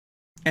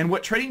And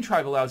what Trading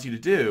Tribe allows you to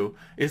do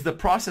is the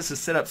process is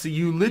set up so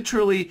you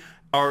literally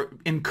are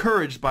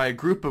encouraged by a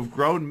group of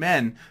grown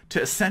men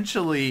to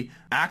essentially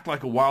act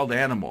like a wild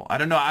animal. I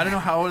don't know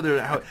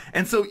how,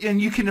 and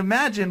you can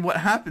imagine what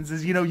happens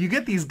is, you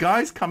get these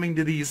guys coming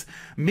to these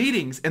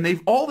meetings and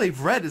they've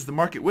read is the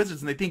market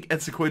wizards and they think Ed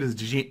Seykota is a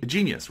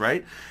genius,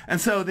 right?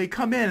 And so they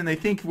come in and they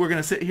think we're going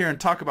to sit here and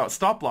talk about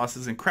stop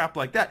losses and crap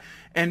like that.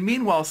 And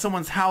meanwhile,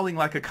 someone's howling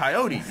like a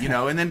coyote,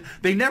 and then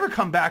they never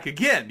come back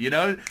again,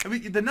 I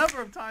mean, the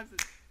number of times...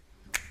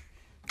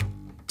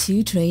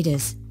 Two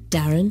traders,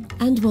 Darren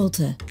and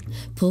Walter,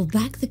 pull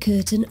back the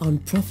curtain on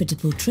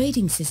profitable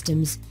trading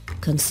systems,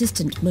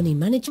 consistent money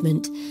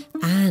management,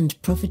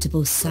 and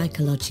profitable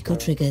psychological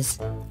triggers.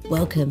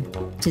 Welcome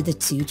to the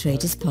Two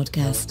Traders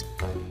Podcast.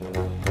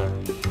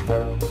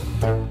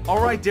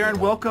 All right, Darren,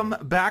 welcome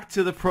back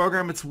to the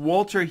program. It's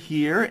Walter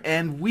here,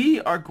 and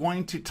we are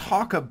going to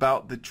talk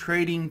about the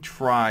Trading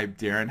Tribe.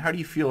 Darren, how do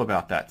you feel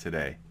about that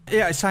today?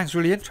 Yeah, it sounds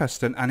really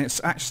interesting, and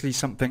it's actually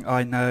something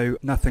I know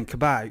nothing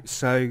about.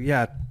 So,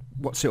 yeah,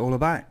 what's it all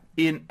about?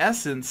 In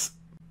essence,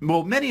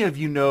 well, many of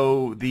you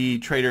know the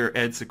trader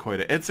Ed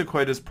Seykota. Ed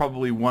Seykota is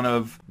probably one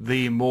of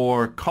the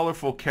more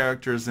colorful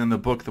characters in the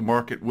book The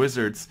Market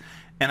Wizards,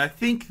 and I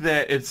think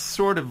that it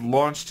sort of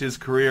launched his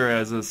career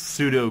as a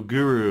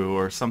pseudo-guru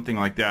or something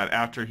like that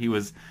after he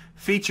was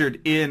featured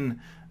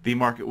in the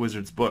Market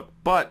Wizards book.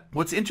 But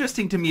what's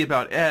interesting to me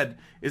about Ed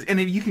is, and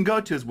you can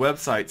go to his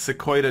website,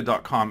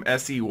 seykota.com,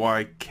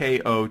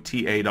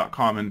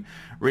 seykota.com, and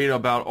read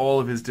about all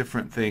of his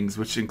different things,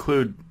 which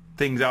include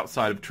things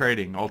outside of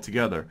trading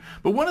altogether.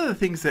 But one of the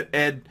things that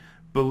Ed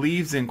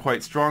believes in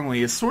quite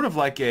strongly is sort of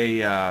like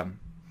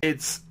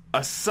it's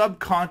a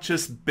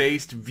subconscious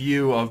based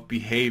view of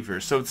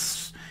behavior. So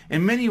it's,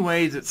 in many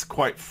ways, it's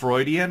quite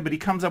Freudian, but he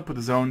comes up with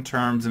his own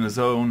terms and his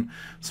own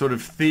sort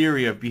of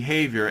theory of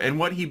behavior. And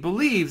what he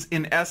believes,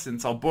 in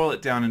essence, I'll boil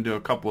it down into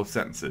a couple of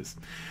sentences.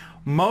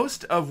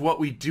 Most of what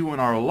we do in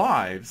our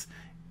lives,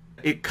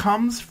 it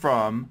comes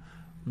from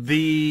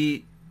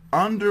the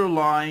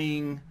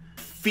underlying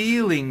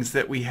feelings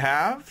that we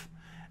have.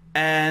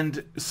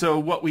 And so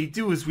what we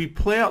do is we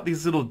play out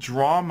these little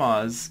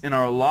dramas in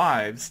our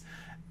lives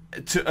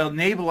to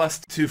enable us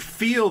to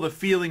feel the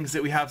feelings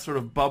that we have sort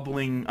of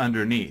bubbling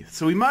underneath.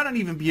 So we might not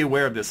even be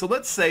aware of this. So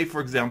let's say,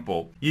 for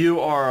example, you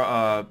are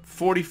a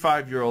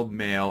 45-year-old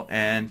male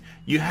and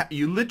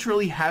you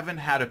literally haven't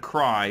had a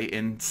cry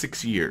in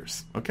 6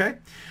 years, okay?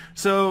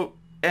 So,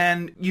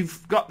 and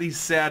you've got these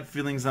sad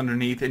feelings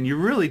underneath and you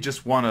really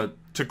just want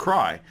to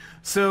cry.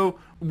 So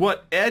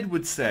what Ed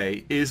would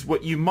say is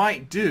what you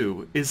might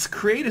do is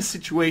create a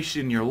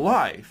situation in your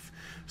life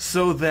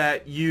so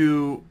that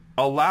you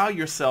allow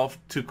yourself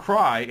to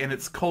cry and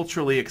it's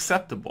culturally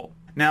acceptable.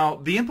 Now,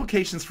 the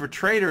implications for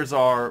traders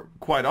are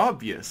quite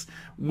obvious.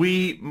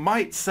 We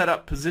might set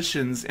up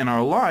positions in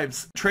our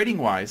lives,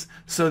 trading-wise,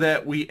 so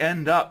that we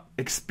end up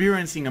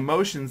experiencing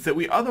emotions that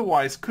we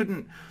otherwise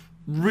couldn't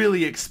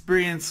really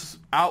experience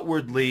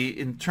outwardly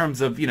in terms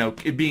of,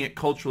 it being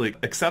culturally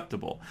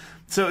acceptable.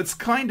 So it's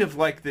kind of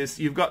like this,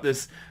 you've got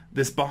this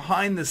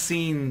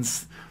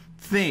behind-the-scenes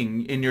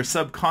thing in your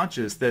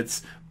subconscious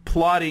that's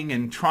plotting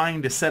and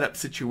trying to set up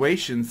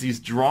situations, this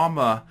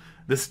drama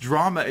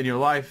in your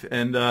life,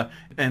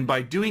 and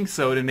by doing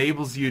so, it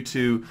enables you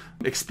to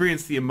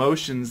experience the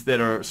emotions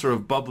that are sort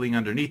of bubbling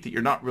underneath that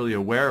you're not really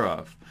aware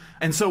of.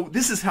 And so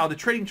this is how the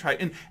Trading Tribe,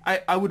 and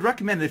I would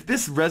recommend, if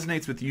this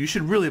resonates with you, you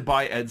should really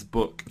buy Ed's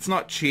book. It's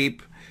not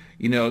cheap,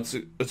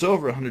 it's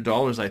over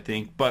 $100, I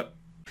think, but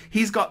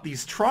he's got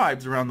these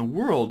tribes around the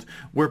world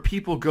where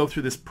people go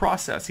through this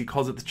process. He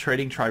calls it the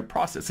Trading Tribe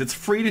process. It's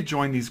free to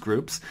join these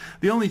groups.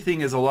 The only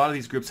thing is a lot of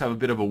these groups have a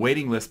bit of a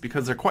waiting list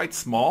because they're quite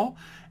small.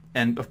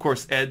 And of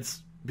course,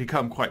 Ed's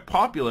become quite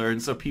popular,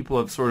 and so people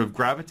have sort of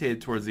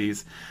gravitated towards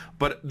these.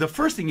 But the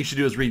first thing you should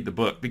do is read the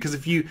book, because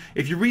if you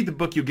read the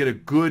book, you'll get a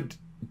good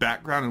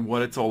background on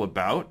what it's all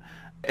about.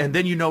 And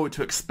then you know what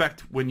to expect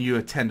when you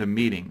attend a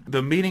meeting.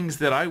 The meetings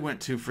that I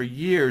went to for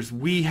years,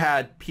 we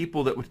had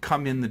people that would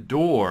come in the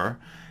door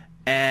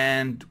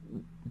and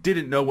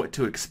didn't know what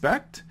to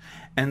expect.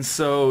 And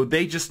so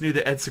they just knew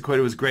that Ed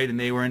Seykota was great and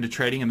they were into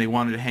trading and they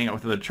wanted to hang out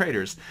with other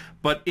traders.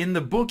 But in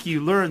the book,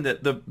 you learn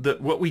that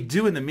what we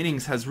do in the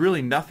meetings has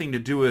really nothing to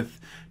do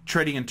with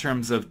trading in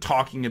terms of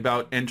talking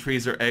about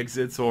entries or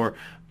exits or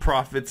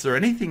profits or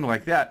anything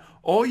like that.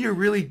 All you're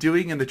really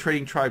doing in the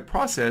Trading Tribe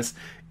process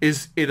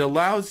is it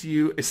allows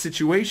you a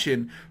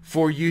situation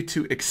for you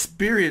to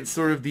experience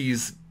sort of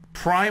these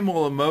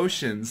primal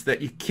emotions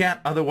that you can't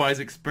otherwise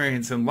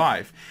experience in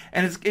life.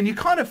 And you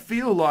kind of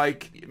feel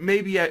like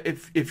maybe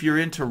if you're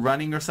into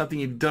running or something,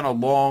 you've done a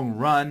long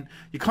run,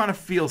 you kind of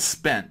feel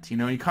spent, you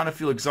kind of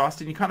feel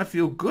exhausted, and you kind of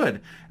feel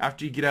good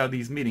after you get out of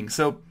these meetings.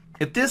 So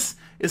if this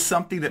is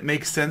something that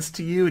makes sense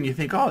to you and you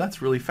think, oh,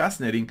 that's really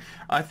fascinating,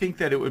 I think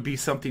that it would be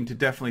something to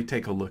definitely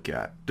take a look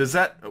at.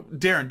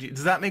 Darren,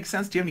 does that make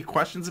sense? Do you have any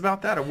questions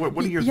about that? Or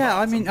what are your thoughts? Yeah,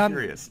 I mean, I'm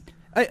curious.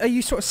 Are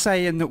you sort of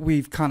saying that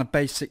we've kind of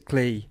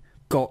basically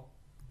got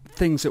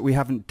things that we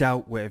haven't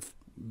dealt with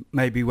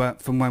maybe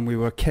from when we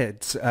were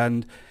kids,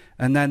 and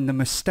And then the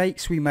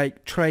mistakes we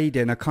make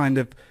trading are kind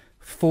of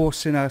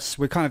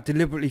we're kind of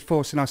deliberately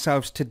forcing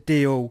ourselves to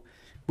deal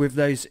with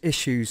those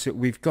issues that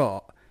we've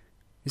got.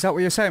 Is that what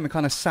you're saying? We're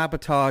kind of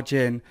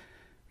sabotaging,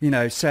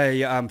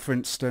 say, for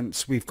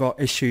instance, we've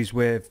got issues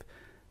with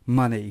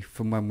money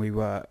from when we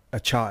were a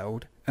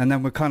child, and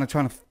then we're kind of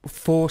trying to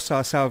force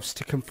ourselves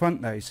to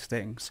confront those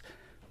things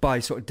by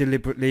sort of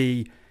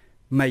deliberately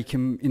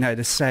making,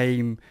 the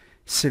same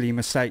silly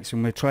mistakes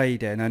when we're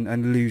trading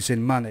and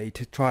losing money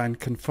to try and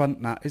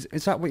confront that.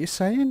 Is that what you're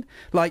saying?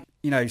 Like,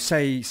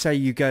 say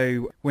you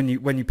go, when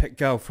you pick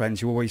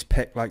girlfriends, you always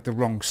pick like the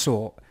wrong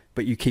sort,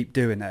 but you keep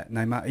doing it,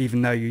 no matter,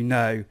 even though you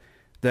know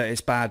that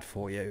it's bad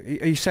for you.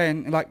 Are you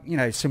saying like,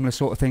 similar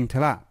sort of thing to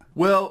that?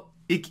 Well,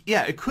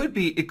 it could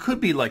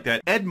be like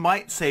that. Ed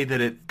might say that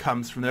it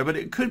comes from there, but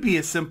it could be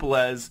as simple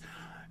as,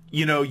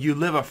 you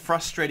live a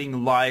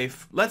frustrating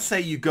life. Let's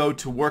say you go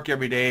to work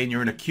every day and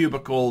you're in a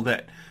cubicle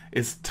that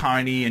is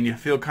tiny and you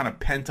feel kind of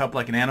pent up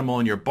like an animal,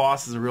 and your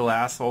boss is a real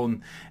asshole,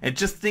 and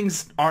just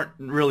things aren't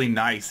really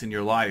nice in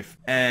your life,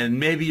 and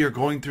maybe you're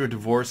going through a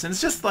divorce, and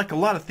it's just like a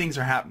lot of things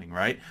are happening,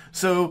 right?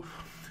 So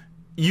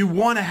you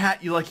want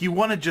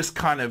to just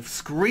kind of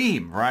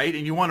scream, right?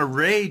 And you want to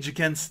rage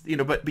against,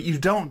 but you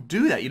don't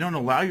do that. You don't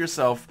allow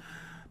yourself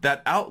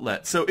that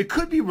outlet. So it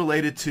could be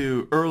related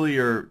to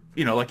earlier,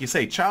 like you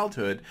say,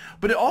 childhood,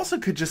 but it also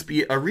could just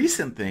be a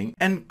recent thing.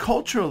 And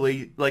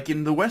culturally, like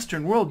in the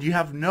Western world, you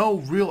have no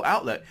real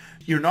outlet.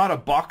 You're not a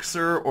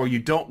boxer, or you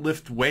don't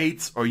lift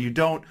weights, or you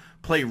don't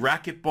play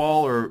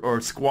racquetball or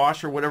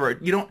squash or whatever.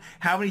 You don't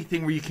have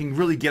anything where you can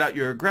really get out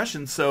your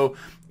aggression. So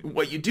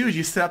what you do is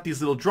you set up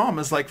these little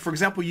dramas. Like, for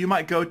example, you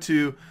might go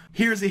to,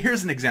 here's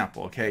an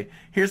example, okay?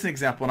 Here's an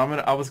example,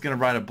 and I was going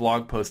to write a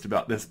blog post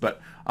about this, but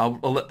I'll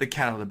let the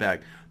cat out of the bag.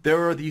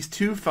 There are these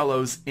two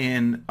fellows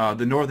in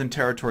the Northern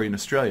Territory in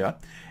Australia,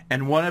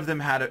 and one of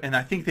them had and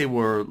I think they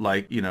were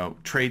like,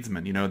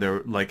 tradesmen,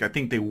 they're like, I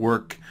think they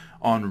work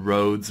on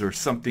roads or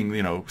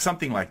something,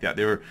 something like that.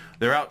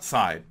 They're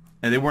outside,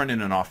 and they weren't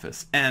in an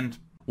office. And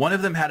one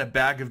of them had a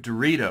bag of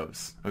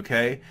Doritos,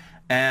 okay?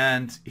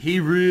 And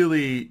he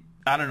really,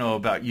 I don't know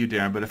about you,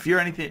 Darren, but if you're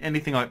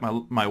anything like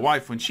my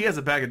wife, when she has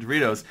a bag of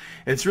Doritos,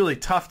 it's really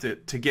tough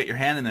to get your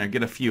hand in there and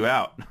get a few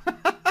out.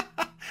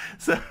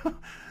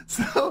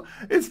 So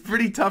it's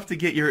pretty tough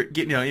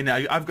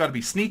to I've got to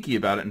be sneaky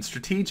about it and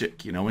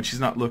strategic, when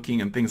she's not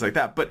looking and things like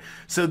that. But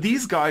so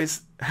these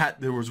guys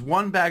there was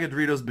one bag of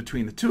Doritos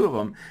between the two of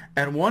them,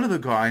 and one of the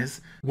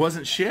guys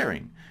wasn't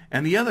sharing,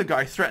 and the other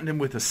guy threatened him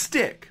with a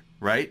stick,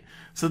 right?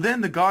 So then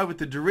the guy with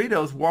the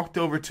Doritos walked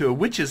over to a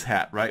witch's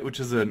hat, right, which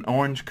is an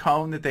orange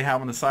cone that they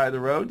have on the side of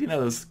the road,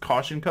 those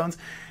caution cones,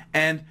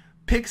 and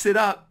picks it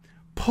up,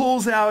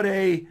 pulls out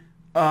a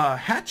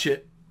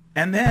hatchet,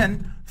 and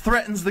then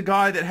threatens the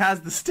guy that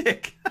has the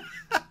stick.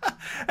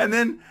 and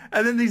then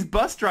these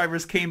bus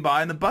drivers came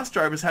by, and the bus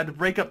drivers had to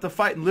break up the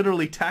fight and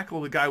literally tackle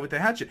the guy with the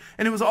hatchet.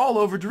 And it was all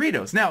over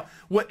Doritos. Now,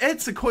 what Ed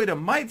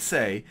Seykota might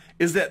say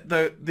is that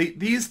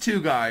these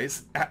two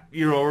guys,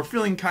 were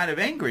feeling kind of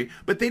angry,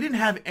 but they didn't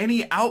have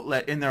any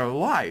outlet in their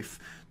life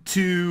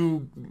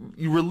to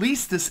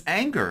release this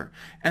anger.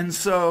 And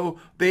so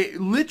they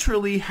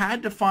literally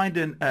had to find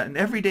an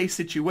everyday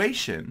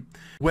situation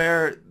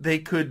where they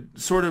could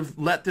sort of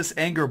let this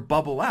anger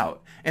bubble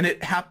out. And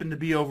it happened to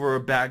be over a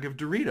bag of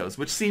Doritos,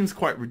 which seems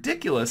quite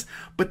ridiculous,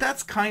 but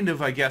that's kind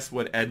of, I guess,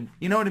 what Ed,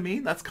 you know what I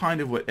mean? That's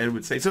kind of what Ed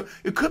would say. So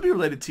it could be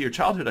related to your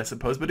childhood, I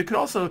suppose, but it could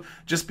also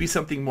just be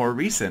something more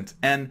recent.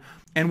 And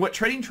what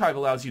Trading Tribe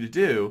allows you to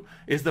do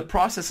is the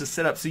process is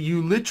set up so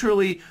you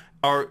literally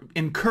are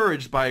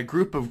encouraged by a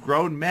group of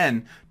grown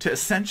men to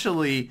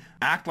essentially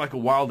act like a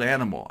wild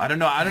animal. I don't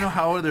know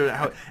how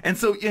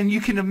and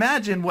you can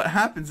imagine what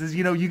happens is,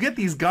 you get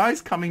these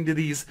guys coming to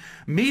these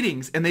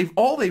meetings, and they've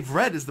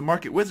read is the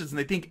Market Wizards, and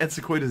they think Ed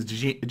Seykota is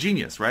a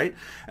genius, right?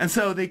 And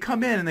so they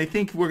come in and they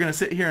think we're going to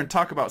sit here and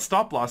talk about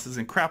stop losses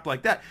and crap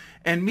like that.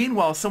 And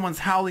meanwhile, someone's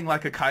howling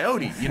like a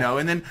coyote,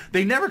 and then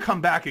they never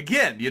come back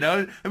again,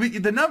 I mean,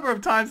 the number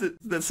of times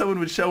that someone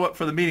would show up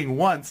for the meeting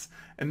once,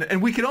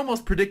 and we could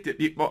almost predict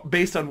it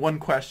based on one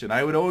question.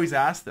 I would always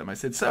ask them, I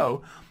said,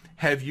 so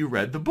have you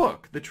read the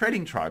book, The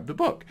Trading Tribe, the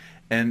book?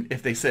 And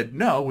if they said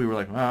no, we were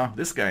like, well,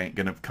 this guy ain't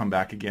going to come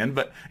back again.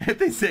 But if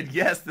they said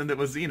yes, then it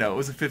was, it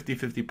was a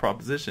 50-50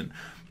 proposition.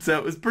 So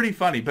it was pretty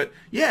funny. But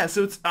yeah,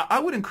 so I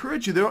would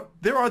encourage you,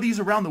 there are these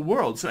around the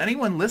world. So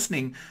anyone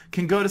listening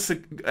can go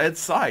to Ed's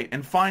site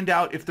and find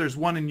out if there's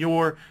one in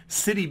your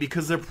city,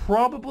 because there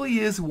probably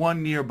is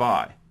one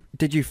nearby.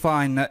 Did you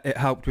find that it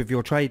helped with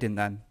your trading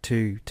then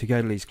to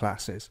go to these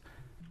classes?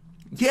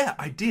 Yeah,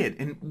 I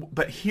did.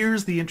 But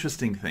here's the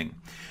interesting thing.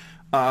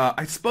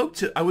 I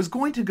was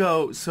going to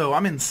go, so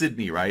I'm in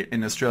Sydney, right,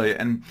 in Australia,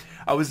 and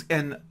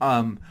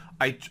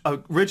I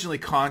originally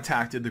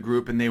contacted the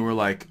group, and they were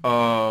like,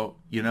 so,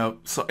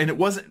 and it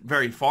wasn't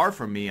very far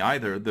from me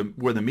either,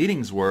 where the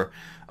meetings were,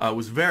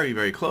 was very,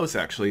 very close,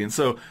 actually, and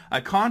so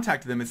I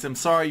contacted them and said, I'm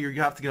sorry, you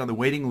have to get on the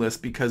waiting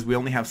list because we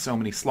only have so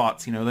many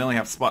slots, they only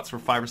have spots for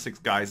 5 or 6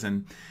 guys,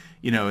 and,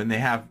 and they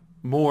have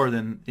more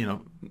than, a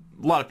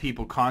lot of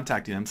people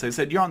contacting him. So he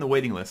said, you're on the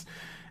waiting list.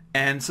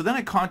 And so then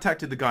I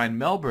contacted the guy in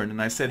Melbourne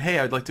and I said, hey,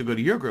 I'd like to go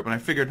to your group. And I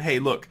figured, hey,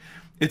 look,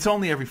 it's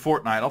only every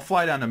fortnight. I'll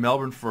fly down to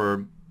Melbourne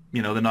for,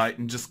 the night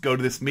and just go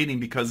to this meeting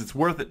because it's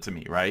worth it to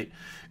me, right?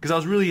 Because I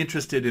was really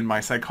interested in my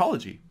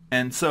psychology.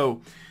 And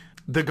so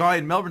the guy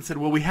in Melbourne said,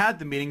 well, we had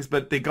the meetings,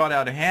 but they got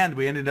out of hand.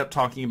 We ended up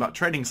talking about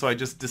trading, so I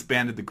just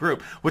disbanded the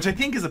group, which I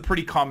think is a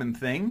pretty common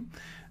thing,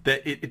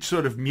 that it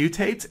sort of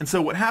mutates. And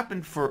so what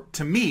happened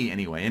to me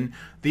anyway, and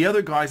the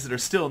other guys that are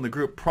still in the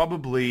group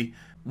probably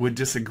would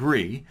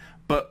disagree,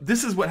 but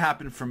this is what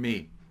happened for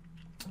me.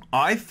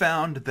 I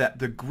found that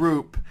the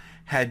group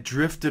had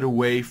drifted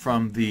away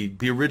from the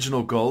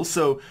original goals.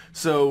 So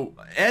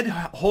Ed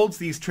holds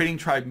these Trading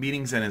Tribe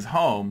meetings in his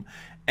home,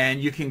 and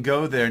you can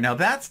go there. Now,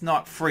 that's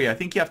not free. I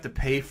think you have to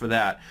pay for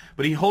that.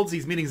 But he holds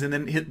these meetings, and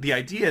then the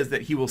idea is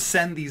that he will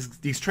send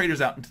these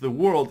traders out into the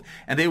world,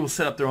 and they will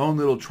set up their own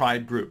little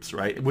tribe groups,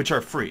 right, which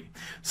are free.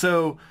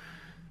 So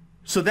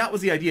that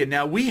was the idea.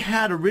 Now, we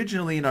had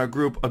originally in our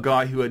group a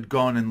guy who had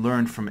gone and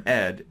learned from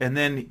Ed, and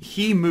then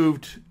he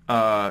moved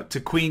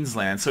to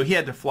Queensland, so he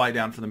had to fly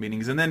down for the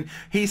meetings, and then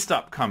he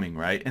stopped coming,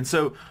 right? And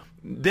so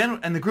then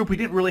in the group, we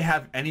didn't really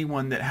have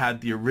anyone that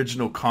had the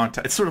original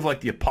contact. It's sort of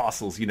like the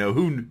apostles,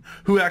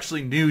 who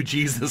actually knew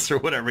Jesus or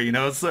whatever,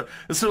 So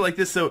it's sort of like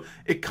this. So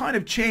it kind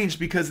of changed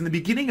because in the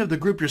beginning of the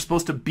group, you're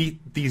supposed to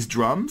beat these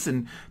drums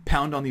and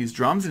pound on these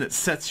drums, and it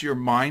sets your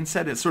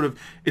mindset.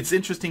 It's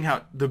interesting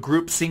how the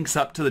group syncs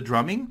up to the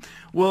drumming.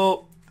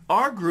 Well,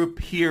 our group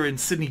here in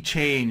Sydney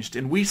changed,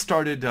 and we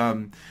started,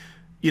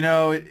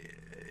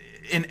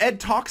 and Ed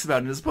talks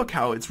about in his book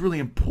how it's really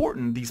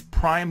important, these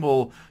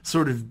primal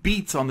sort of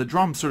beats on the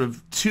drum sort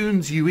of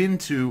tunes you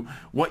into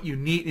what you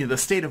need, the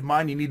state of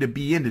mind you need to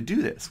be in to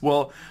do this.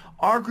 Well,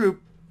 our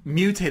group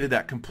mutated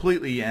that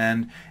completely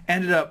and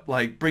ended up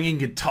like bringing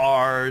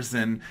guitars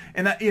and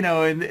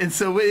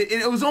so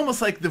it was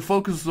almost like the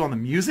focus was on the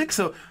music.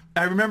 So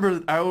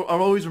I'll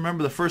always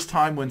remember the first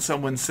time when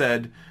someone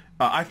said,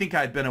 I think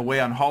I'd been away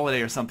on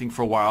holiday or something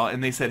for a while,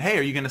 and they said, hey,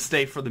 are you going to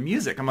stay for the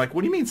music? I'm like, what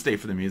do you mean stay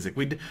for the music?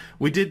 We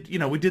did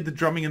the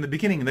drumming in the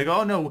beginning. And they go,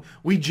 oh, no,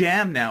 we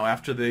jam now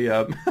after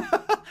the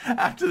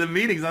after the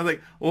meetings. I was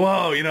like,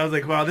 whoa, I was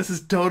like, wow, this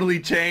has totally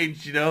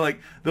changed, like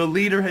the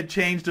leader had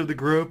changed of the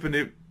group, and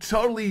it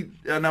totally,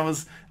 and I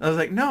was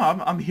like, no,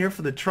 I'm here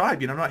for the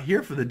tribe, I'm not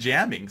here for the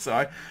jamming.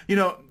 So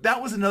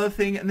that was another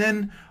thing. And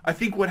then I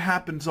think what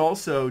happens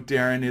also,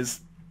 Darren, is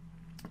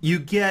you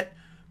get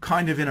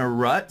kind of in a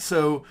rut.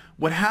 So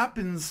what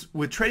happens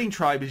with Trading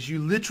Tribe is you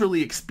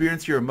literally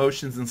experience your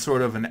emotions in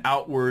sort of an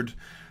outward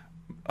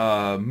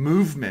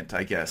movement,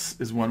 I guess,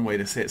 is one way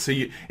to say it. So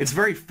it's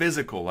very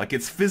physical, like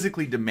it's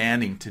physically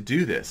demanding to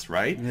do this,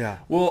 right? Yeah.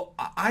 Well,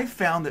 I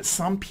found that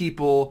some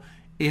people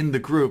in the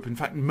group, in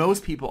fact,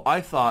 most people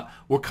I thought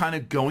were kind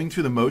of going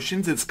through the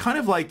motions. It's kind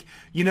of like,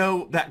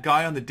 that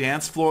guy on the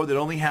dance floor that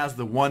only has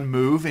the one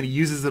move and he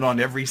uses it on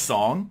every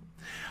song.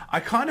 I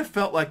kind of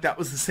felt like that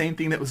was the same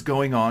thing that was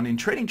going on in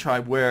Trading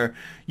Tribe where,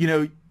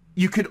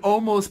 you could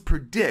almost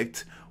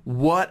predict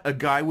what a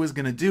guy was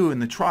going to do in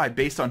the tribe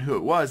based on who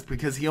it was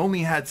because he only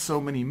had so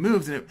many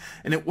moves and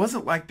it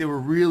wasn't like they were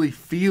really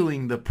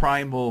feeling the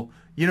primal,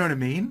 you know what I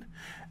mean?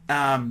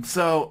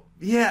 So,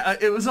 yeah,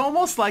 it was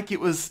almost like it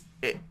was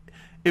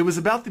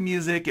about the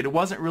music. It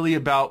wasn't really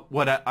about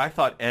what I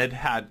thought Ed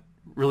had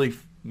really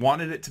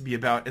wanted it to be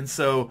about. And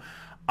so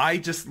I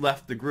just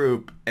left the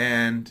group,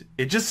 and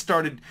it just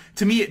started,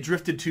 to me, it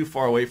drifted too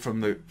far away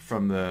from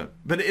the,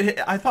 but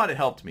I thought it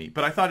helped me,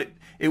 but I thought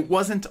it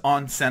wasn't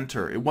on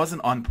center. It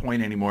wasn't on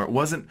point anymore. It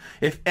wasn't,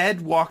 if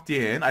Ed walked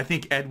in, I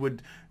think Ed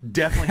would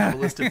definitely have a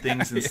list of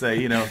things and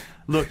say,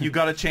 look, you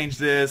got to change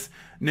this.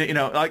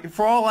 Like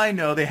for all I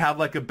know, they have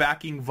like a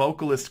backing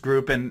vocalist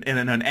group and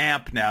an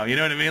amp now. You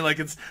know what I mean? Like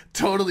it's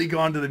totally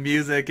gone to the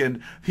music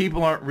and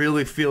people aren't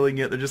really feeling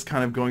it. They're just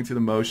kind of going through the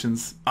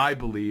motions, I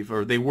believe,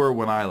 or they were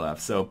when I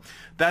left. So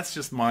that's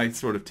just my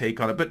sort of take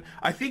on it. But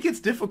I think it's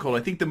difficult. I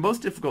think the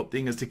most difficult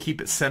thing is to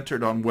keep it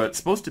centered on what it's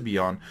supposed to be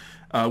on,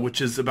 which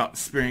is about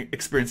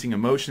experiencing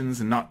emotions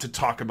and not to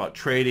talk about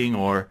trading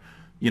or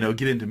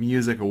get into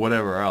music or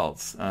whatever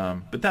else.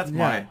 But that's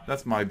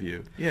my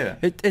view. Yeah.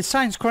 It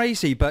sounds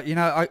crazy, but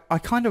I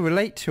kind of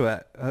relate to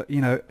it.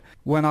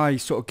 When I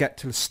sort of get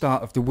to the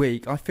start of the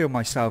week, I feel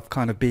myself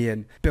kind of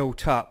being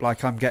built up,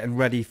 like I'm getting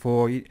ready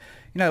for,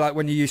 like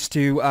when you used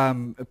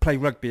to play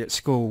rugby at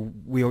school,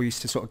 we all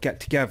used to sort of get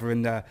together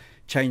in the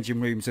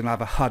changing rooms and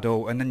have a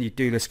huddle, and then you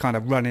do this kind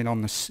of running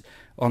on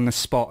the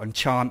spot and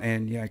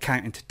chanting,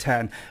 counting to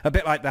 10, a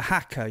bit like the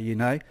hacker,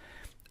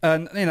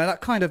 And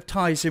that kind of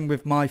ties in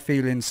with my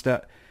feelings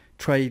that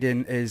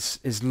trading is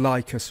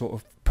like a sort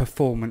of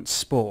performance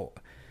sport.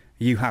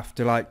 You have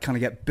to like kind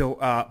of get built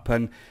up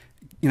and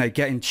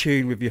get in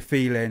tune with your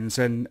feelings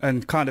and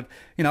kind of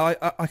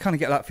I kind of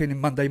get that feeling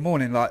Monday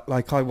morning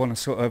like I want to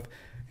sort of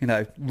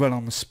run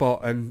on the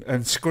spot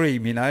and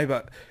scream,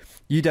 but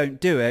you don't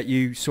do it.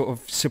 You sort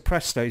of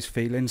suppress those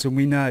feelings, and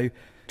we know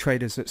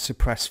traders that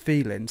suppress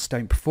feelings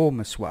don't perform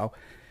as well.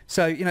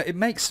 So, it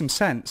makes some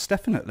sense,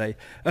 definitely.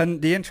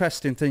 And the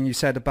interesting thing you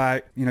said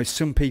about,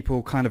 some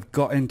people kind of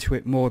got into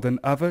it more than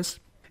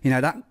others,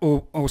 that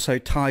also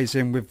ties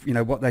in with,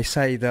 what they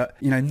say that,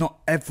 not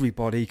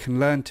everybody can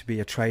learn to be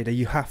a trader.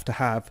 You have to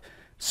have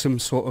some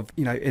sort of,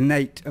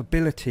 innate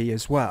ability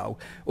as well,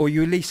 or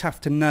you at least have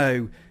to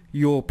know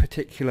your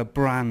particular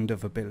brand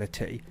of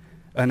ability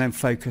and then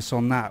focus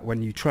on that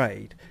when you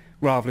trade,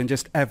 rather than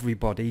just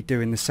everybody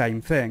doing the same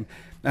thing.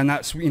 And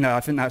that's, I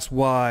think that's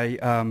why,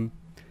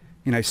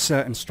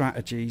 certain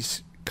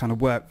strategies kind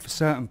of work for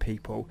certain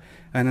people,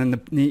 and then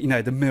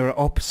the mirror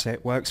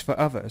opposite works for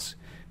others.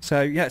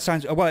 So yeah, it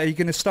sounds. Well, are you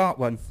going to start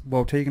one,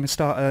 Walter? Are you going to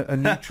start a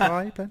new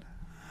tribe? Then?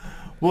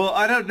 Well,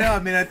 I don't know. I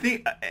mean, I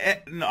think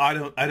no, I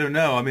don't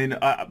know. I mean,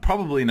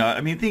 probably not.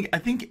 I mean, I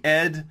think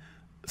Ed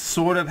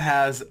sort of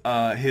has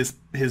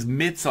his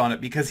mitts on it,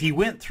 because he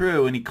went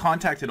through and he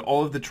contacted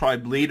all of the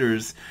tribe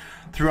leaders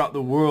throughout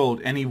the world,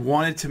 and he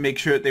wanted to make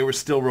sure that they were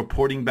still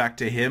reporting back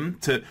to him,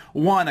 to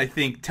one, I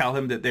think, tell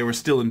him that they were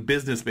still in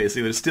business,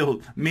 basically, they're still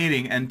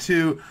meeting, and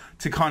two,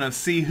 to kind of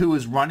see who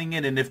was running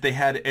it and if they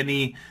had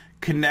any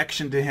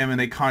connection to him, and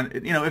they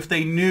if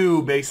they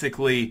knew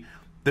basically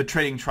the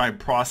trading tribe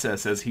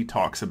process as he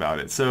talks about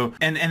it. So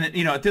and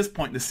at this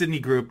point, the Sydney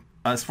group,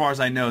 as far as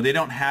I know, they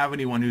don't have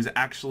anyone who's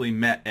actually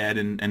met Ed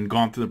and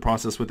gone through the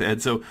process with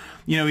Ed. So,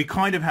 he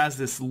kind of has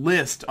this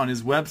list on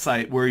his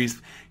website where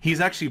he's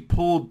actually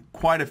pulled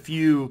quite a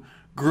few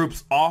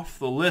groups off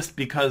the list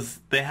because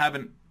they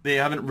haven't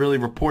really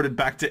reported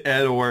back to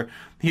Ed, or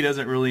he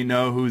doesn't really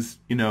know who's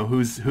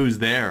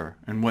there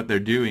and what they're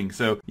doing.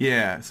 So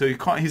yeah, so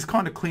he's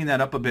kind of cleaned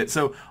that up a bit.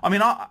 So I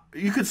mean,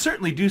 you could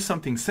certainly do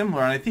something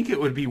similar, and I think it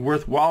would be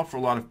worthwhile for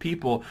a lot of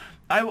people.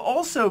 I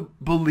also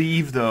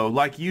believe, though,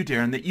 like you,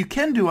 Darren, that you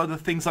can do other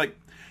things, like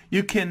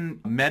you can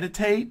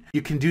meditate,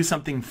 you can do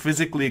something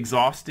physically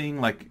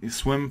exhausting, like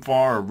swim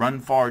far or run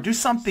far, do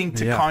something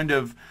to kind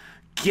of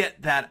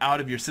get that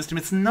out of your system.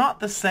 It's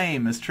not the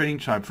same as Trading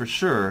Tribe for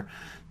sure,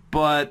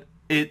 but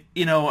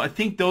I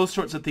think those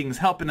sorts of things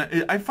help. And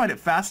I find it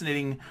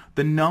fascinating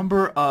the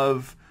number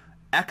of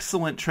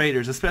excellent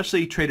traders,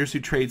 especially traders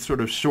who trade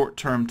sort of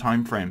short-term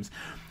time frames,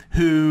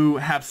 who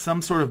have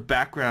some sort of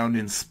background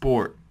in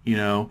sport,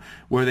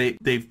 where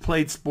they've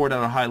played sport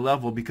at a high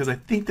level, because I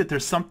think that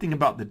there's something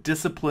about the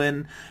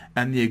discipline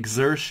and the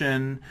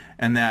exertion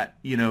and that,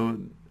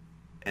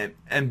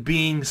 and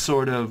being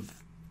sort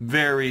of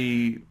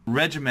very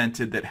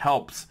regimented that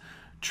helps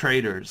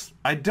traders.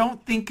 I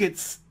don't think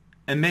it's,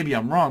 and maybe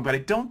I'm wrong, but I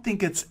don't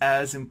think it's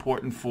as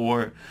important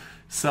for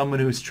someone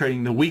who's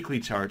trading the weekly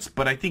charts,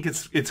 but I think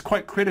it's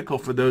quite critical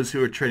for those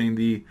who are trading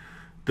the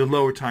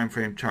lower time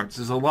frame charts.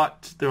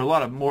 There are a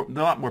lot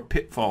more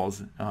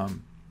pitfalls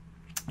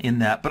in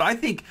that, but I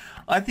think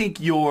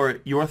your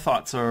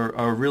thoughts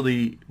are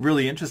really,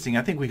 really interesting.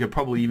 I think we could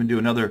probably even do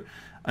another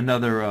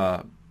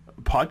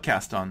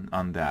podcast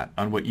on that,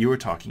 on what you were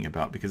talking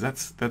about, because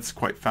that's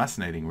quite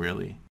fascinating,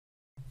 really.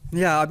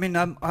 Yeah, I mean,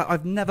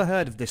 I've never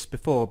heard of this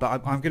before,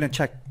 but I'm going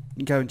to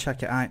go and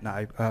check it out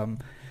now.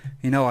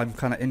 I'm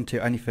kind of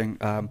into anything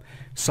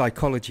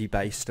psychology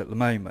based at the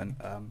moment.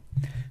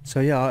 So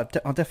yeah,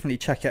 I'll definitely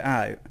check it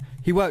out.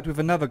 He worked with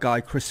another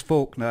guy, Chris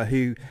Faulkner,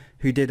 who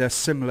did a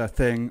similar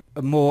thing,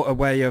 a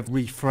way of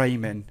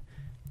reframing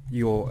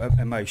your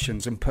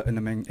emotions and putting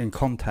them in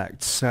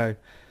context. So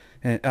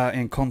in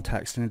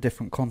a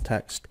different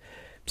context.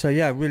 So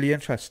yeah, really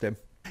interesting.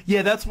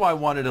 Yeah, that's why I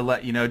wanted to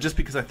let you know, just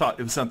because I thought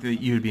it was something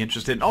that you would be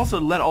interested in. Also,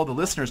 let all the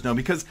listeners know,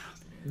 because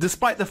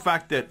despite the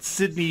fact that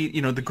Sydney,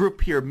 the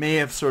group here may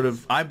have sort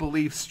of, I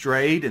believe,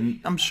 strayed,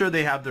 and I'm sure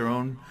they have their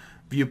own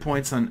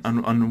viewpoints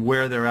on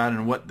where they're at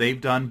and what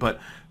they've done, but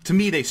to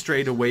me, they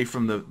strayed away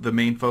from the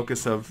main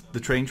focus of the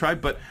Trading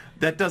Tribe. But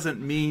that doesn't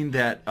mean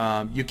that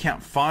you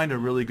can't find a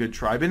really good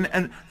tribe.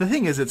 And the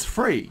thing is, it's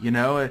free,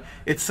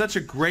 It's such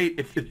a great,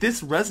 if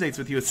this resonates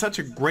with you, it's such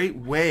a great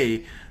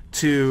way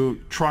to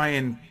try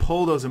and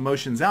pull those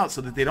emotions out so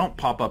that they don't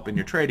pop up in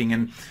your trading.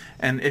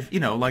 And if,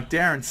 like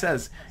Darren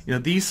says,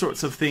 these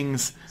sorts of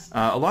things,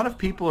 a lot of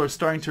people are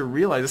starting to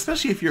realize,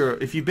 especially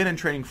if you've been in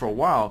trading for a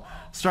while,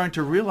 starting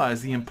to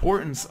realize the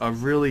importance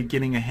of really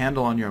getting a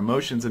handle on your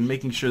emotions and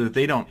making sure that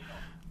they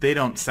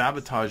don't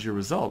sabotage your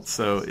results.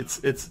 So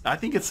I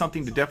think it's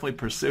something to definitely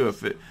pursue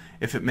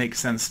if it makes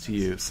sense to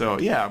you. So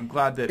yeah, I'm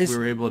glad that we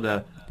were able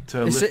to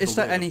is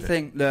there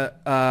anything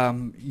that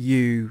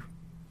you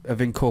have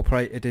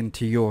incorporated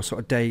into your sort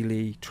of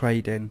daily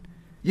trading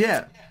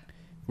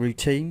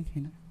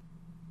routine?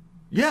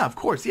 Yeah, of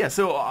course. Yeah,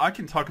 so I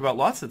can talk about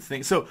lots of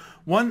things. So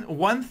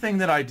one thing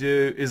that I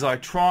do is I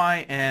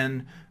try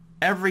and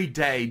every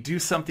day do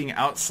something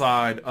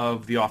outside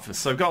of the office.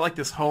 So I've got like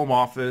this home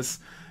office,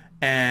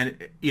 and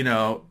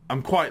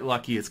I'm quite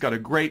lucky. It's got a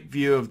great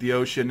view of the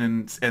ocean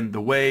and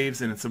the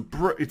waves, and it's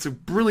a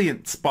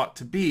brilliant spot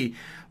to be.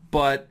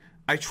 But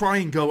I try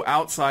and go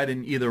outside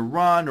and either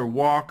run or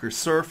walk or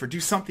surf or do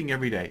something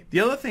every day. The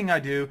other thing I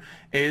do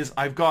is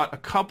I've got a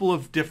couple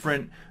of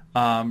different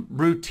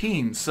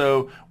routines.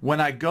 So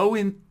when I go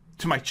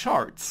into my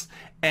charts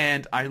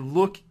and I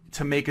look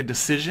to make a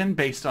decision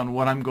based on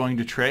what I'm going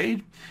to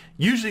trade,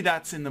 Usually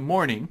that's in the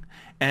morning,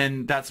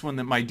 and that's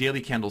when my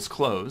daily candles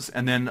close.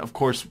 And then, of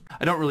course,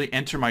 I don't really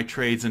enter my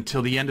trades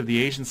until the end of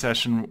the Asian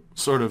session.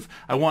 Sort of,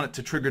 I want it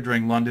to trigger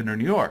during London or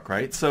New York,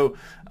 right? So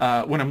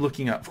when I'm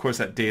looking at, of course,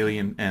 at daily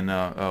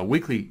and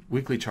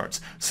weekly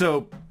charts.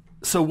 So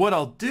what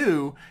I'll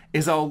do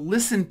is I'll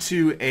listen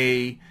to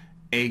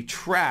a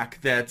track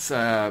that's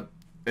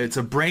it's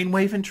a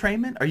brainwave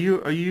entrainment.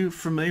 Are you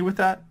familiar with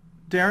that,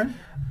 Darren?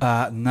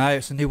 No,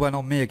 it's a new one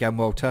on me again,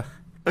 Walter.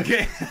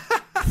 Okay.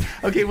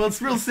 Okay, well,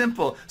 it's real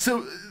simple.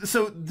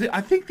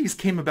 I think these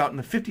came about in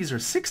the 50s or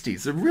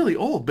 60s. They're really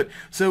old. But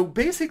so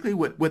basically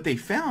what they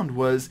found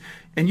was,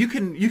 and you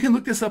can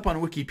look this up on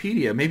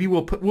Wikipedia. Maybe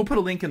we'll put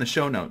a link in the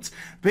show notes.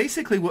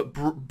 Basically what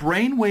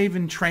brainwave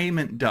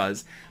entrainment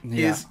does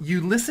is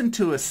you listen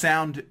to a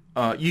sound.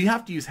 You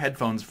have to use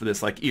headphones for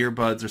this, like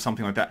earbuds or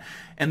something like that.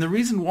 And the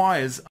reason why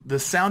is the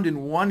sound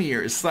in one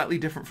ear is slightly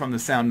different from the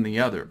sound in the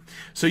other.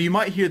 So you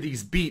might hear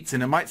these beats,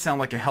 and it might sound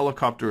like a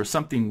helicopter or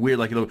something weird,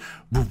 like a little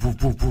woo, woo,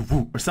 woo, woo,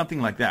 woo, or something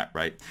like that,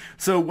 right?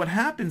 So what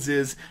happens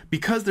is,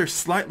 because they're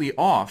slightly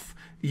off,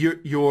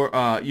 your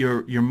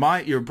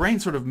brain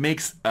sort of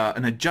makes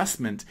an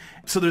adjustment.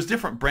 So there's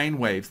different brain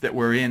waves that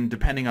we're in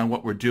depending on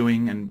what we're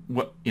doing and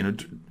what,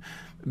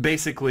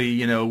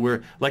 basically,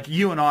 we're like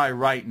you and I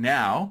right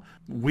now,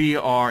 we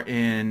are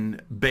in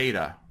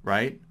beta,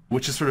 right?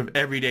 Which is sort of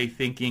everyday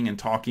thinking and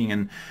talking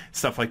and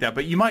stuff like that.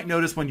 But you might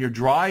notice when you're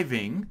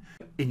driving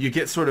and you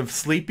get sort of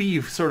sleepy,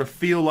 you sort of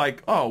feel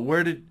like, oh,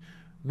 where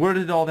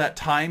did all that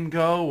time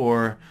go?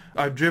 Or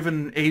I've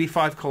driven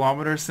 85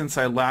 kilometers since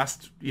I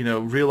last,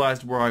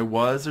 realized where I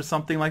was, or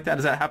something like that.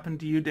 Does that happen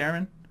to you,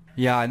 Darren?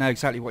 Yeah, I know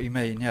exactly what you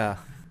mean. Yeah.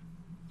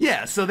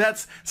 Yeah, so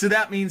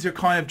that means you're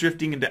kind of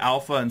drifting into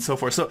alpha and so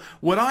forth. So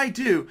what I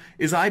do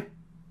is I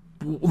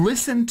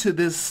listen to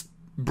this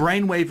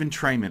brainwave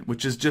entrainment,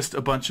 which is just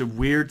a bunch of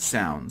weird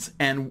sounds,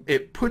 and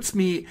it puts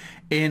me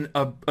in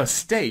a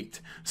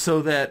state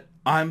so that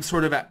I'm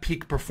sort of at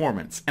peak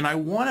performance, and I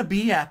want to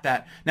be at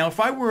that. Now, if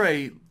I were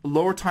a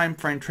lower time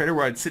frame trader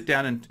where I'd sit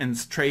down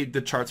and trade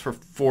the charts for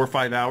 4 or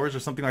 5 hours or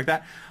something like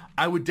that,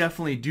 I would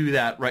definitely do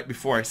that right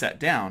before I sat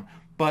down.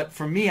 But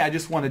for me, I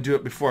just want to do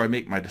it before I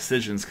make my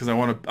decisions, because I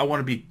want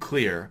to be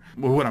clear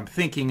with what I'm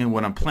thinking and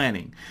what I'm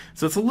planning.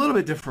 So it's a little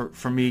bit different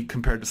for me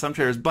compared to some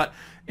traders, but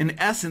in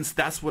essence,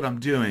 that's what I'm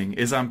doing,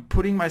 is I'm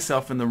putting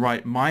myself in the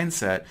right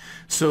mindset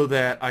so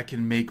that I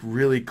can make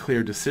really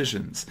clear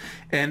decisions.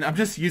 And I'm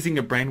just using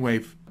a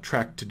brainwave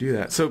track to do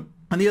that. So,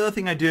 and the other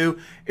thing I do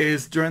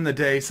is during the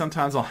day,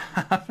 sometimes I'll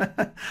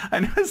have,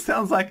 I know it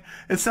sounds like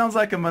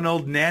I'm an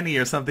old nanny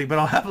or something, but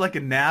I'll have like a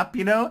nap,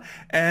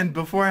 and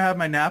before I have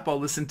my nap,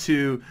 I'll listen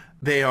to,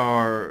 they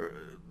are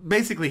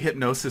basically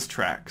hypnosis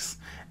tracks,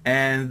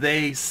 and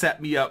they set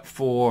me up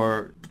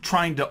for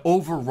trying to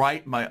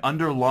overwrite my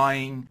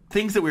underlying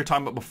things that we were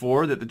talking about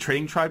before that the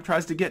trading tribe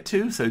tries to get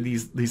to. So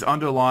these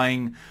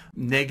underlying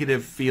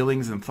negative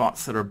feelings and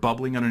thoughts that are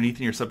bubbling underneath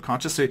in your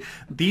subconscious. So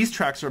these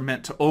tracks are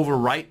meant to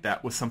overwrite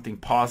that with something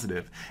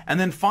positive. And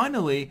then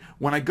finally,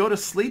 when I go to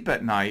sleep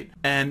at night,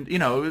 and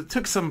it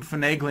took some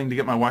finagling to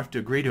get my wife to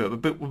agree to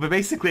it, but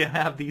basically I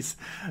have these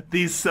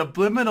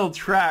subliminal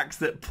tracks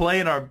that play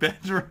in our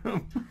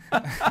bedroom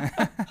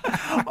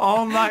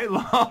all night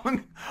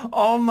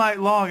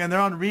long, and they're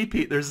on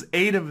repeat. There's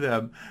 8 of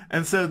them.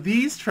 And so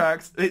these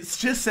tracks, it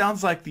just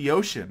sounds like the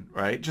ocean,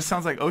 right? It just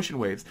sounds like ocean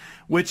waves,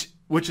 which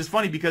is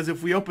funny, because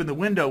if we open the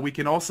window, we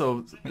can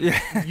also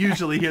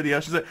usually hear the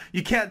ocean. So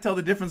you can't tell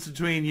the difference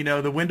between,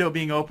 the window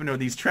being open or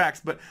these tracks.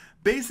 But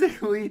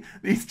basically,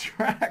 these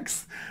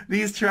tracks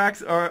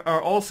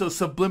are also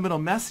subliminal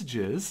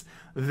messages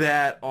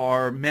that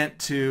are meant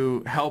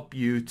to help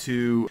you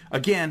to,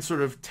 again,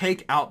 sort of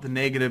take out the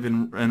negative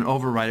and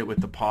override it with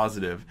the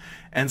positive.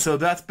 And so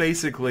that's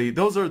basically,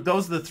 those are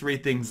the 3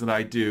 things that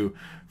I do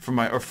for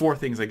or 4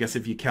 things, I guess,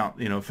 if you count,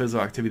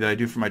 physical activity that I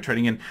do for my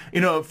trading. And,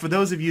 for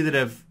those of you that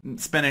have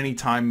spent any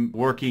time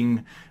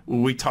working,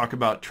 we talk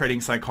about trading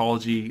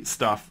psychology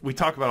stuff. We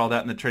talk about all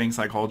that in the trading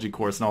psychology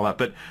course and all that.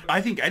 But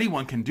I think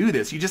anyone can do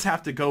this. You just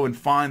have to go and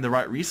find the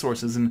right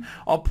resources. And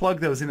I'll plug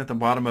those in at the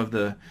bottom of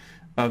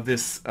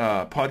this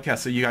podcast,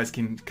 so you guys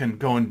can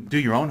go and do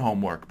your own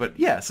homework. But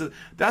yeah, so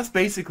that's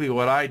basically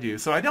what I do.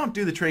 So I don't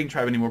do the trading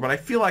tribe anymore, but I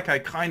feel like I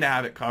kind of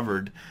have it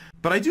covered.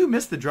 But I do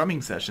miss the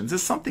drumming sessions.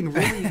 There's something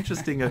really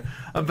interesting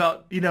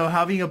about,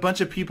 having a bunch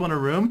of people in a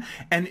room.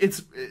 And it's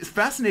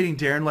fascinating,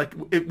 Darren. Like,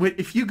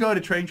 if you go to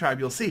Trading Tribe,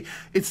 you'll see.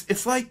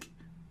 It's like,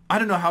 I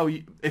don't know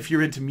if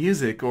you're into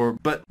music,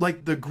 but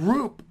like the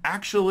group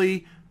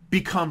actually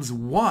becomes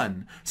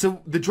one.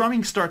 So the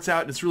drumming starts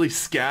out and it's really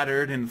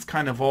scattered and it's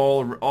kind of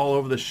all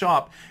over the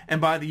shop.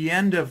 And by the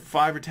end of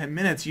 5 or 10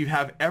 minutes, you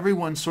have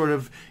everyone sort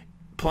of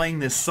playing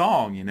this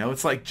song.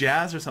 It's like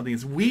jazz or something.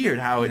 It's weird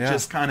how it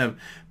just kind of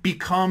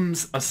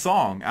becomes a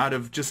song out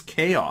of just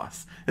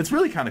chaos. It's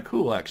really kind of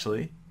cool,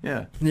 actually.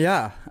 Yeah.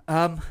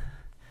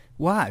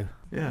 Wow.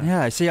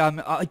 Yeah. See, I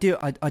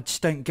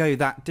just don't go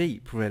that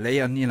deep, really,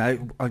 and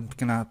I'm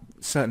gonna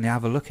certainly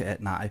have a look at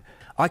it now.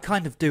 I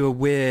kind of do a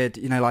weird,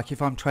 like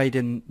if I'm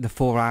trading the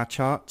 4-hour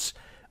charts,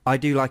 I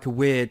do like a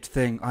weird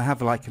thing. I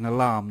have like an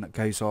alarm that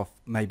goes off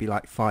maybe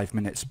like 5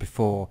 minutes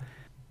before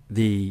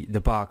the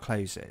bar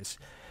closes.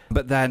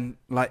 But then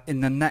like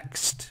in the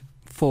next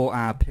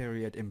 4-hour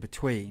period in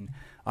between,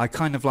 I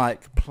kind of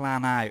like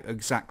plan out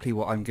exactly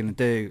what I'm going to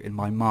do in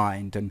my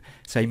mind and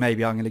say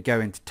maybe I'm going to go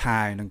into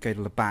town and go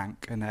to the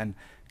bank and then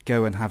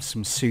go and have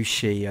some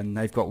sushi, and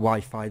they've got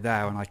Wi-Fi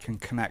there and I can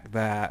connect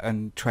there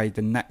and trade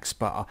the next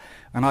bar.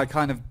 And I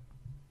kind of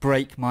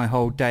break my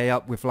whole day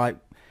up with like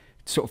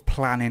sort of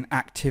planning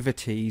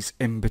activities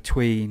in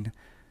between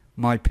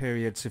my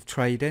periods of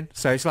trading.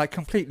 So it's like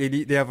completely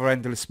the other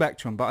end of the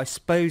spectrum, but I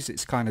suppose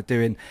it's kind of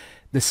doing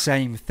the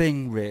same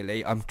thing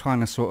really. I'm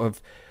trying to sort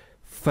of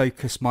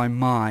focus my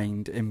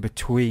mind in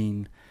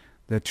between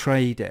the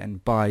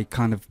trading by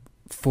kind of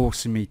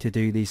forcing me to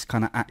do these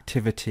kind of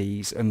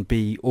activities and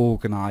be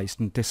organised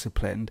and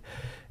disciplined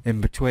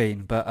in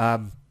between.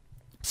 But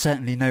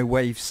certainly no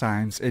wave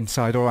sounds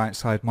inside or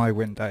outside my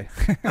window.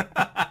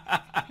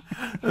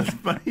 That's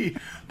funny.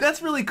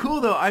 That's really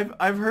cool though.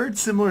 I've heard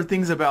similar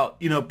things about,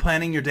 you know,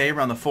 planning your day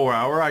around the 4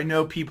 hour. I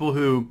know people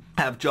who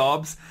have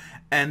jobs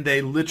and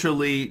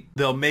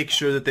they'll make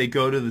sure that they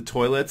go to the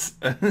toilets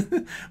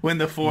when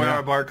the 4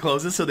 hour bar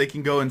closes so they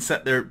can go and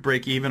set their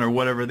break even or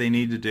whatever they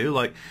need to do.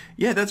 Like,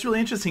 yeah, that's really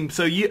interesting.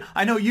 So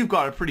I know you've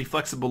got a pretty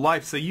flexible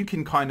life, so you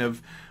can kind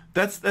of,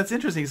 that's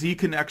interesting. So you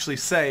can actually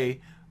say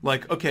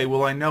like, okay,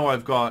 well, I know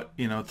I've got,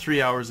 you know,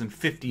 3 hours and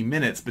 50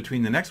 minutes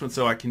between the next one,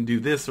 so I can do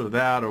this or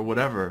that or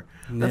whatever.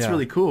 That's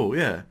really cool.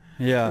 Yeah.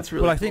 Yeah. That's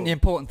really well, I think the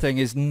important thing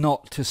is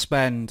not to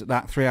spend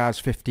that 3 hours,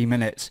 50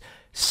 minutes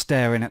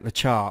staring at the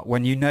chart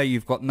when you know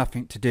you've got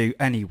nothing to do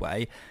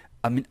anyway.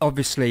 I mean,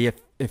 obviously,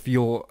 if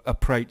your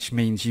approach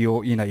means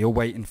you're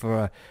waiting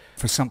for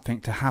something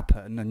to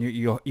happen and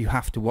you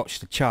have to watch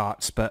the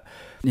charts. But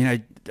you know,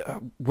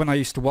 when I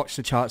used to watch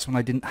the charts when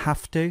I didn't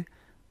have to,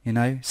 you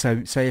know,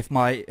 so say if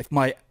my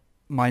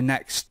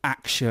next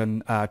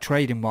action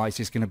trading wise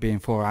is going to be in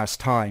 4 hours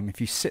time,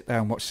 if you sit there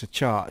and watch the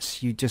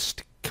charts, you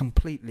just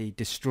completely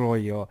destroy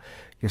your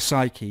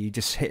psyche. You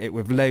just hit it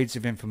with loads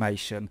of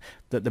information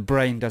that the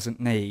brain doesn't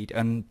need,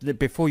 and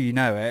before you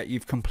know it,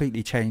 you've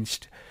completely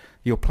changed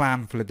your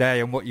plan for the day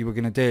and what you were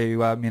going to do,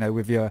 you know,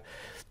 with your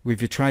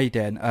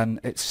trading, and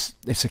it's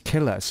a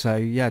killer. So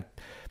yeah,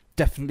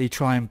 definitely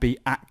try and be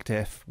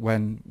active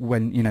when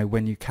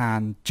you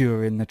can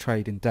during the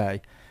trading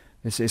day.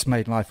 It's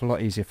made life a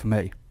lot easier for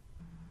me.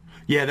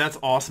 Yeah, that's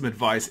awesome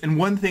advice. And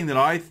one thing that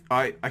I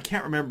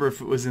can't remember if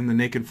it was in the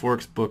Naked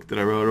Forks book that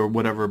I wrote or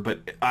whatever,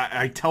 but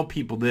I tell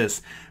people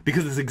this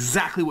because it's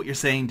exactly what you're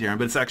saying, Darren,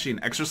 but it's actually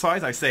an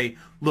exercise. I say,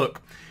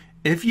 look,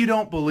 if you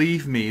don't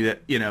believe me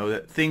that, you know,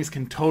 that things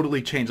can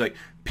totally change, like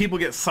people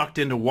get sucked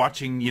into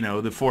watching, you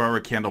know, the 4 hour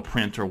candle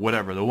print or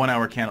whatever, the 1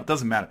 hour candle, it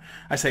doesn't matter.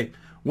 I say,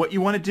 what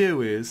you want to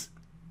do is,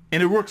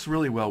 and it works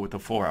really well with the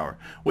 4 hour,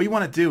 what you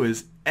want to do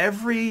is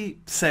every,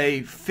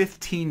 say,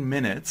 15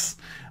 minutes,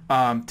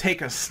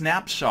 take a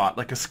snapshot,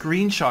 like a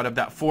screenshot of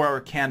that 4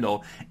 hour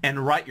candle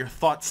and write your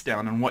thoughts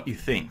down on what you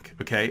think,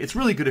 okay? It's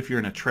really good if you're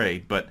in a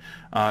trade, but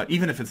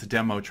even if it's a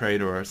demo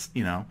trade or,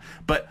 you know.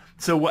 But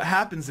so what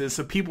happens is,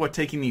 so people are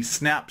taking these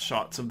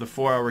snapshots of the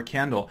 4 hour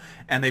candle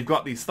and they've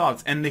got these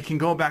thoughts and they can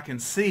go back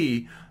and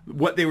see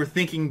what they were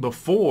thinking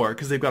before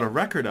because they've got a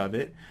record of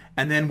it,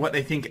 and then what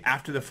they think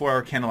after the 4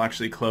 hour candle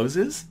actually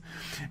closes.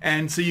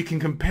 And so you can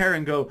compare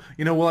and go,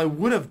 you know, well, I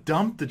would have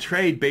dumped the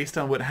trade based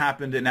on what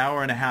happened an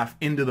hour and a half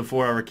into the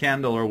 4 hour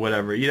candle or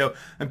whatever, you know,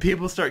 and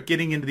people start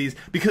getting into these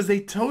because they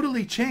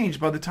totally change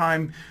by the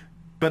time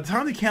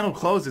the candle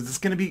closes. It's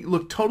going to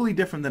look totally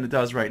different than it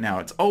does right now.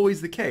 It's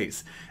always the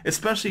case,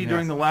 especially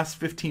during the last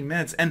 15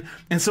 minutes. And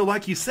so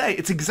like you say,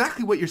 it's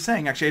exactly what you're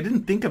saying. Actually, I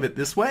didn't think of it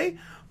this way,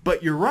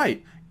 but you're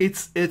right.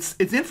 It's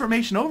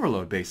information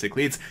overload,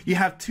 basically. You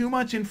have too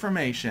much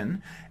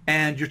information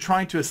and you're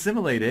trying to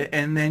assimilate it,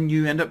 and then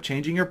you end up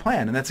changing your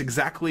plan, and that's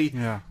exactly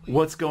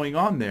what's going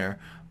on there.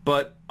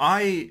 But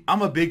I'm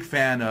a big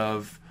fan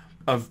of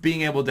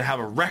being able to have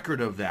a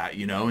record of that,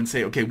 you know, and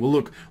say, okay,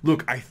 well,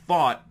 look, I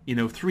thought, you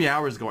know, 3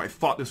 hours ago I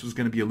thought this was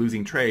going to be a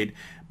losing trade,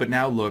 but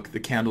now look, the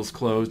candle's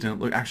closed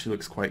and it actually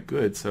looks quite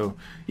good. So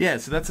yeah,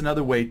 so that's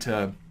another way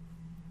to,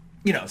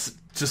 you know,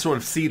 to sort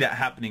of see that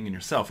happening in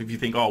yourself. If you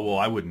think, oh, well,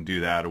 I wouldn't do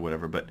that or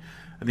whatever, but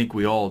I think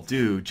we all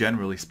do,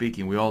 generally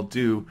speaking, we all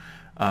do,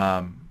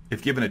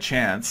 if given a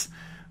chance,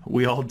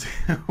 we all do,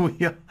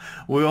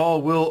 we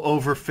all will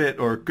overfit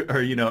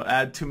or you know,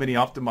 add too many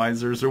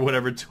optimizers or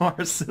whatever to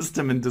our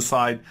system and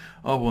decide,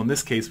 oh, well, in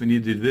this case we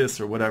need to do this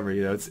or whatever.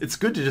 You know, it's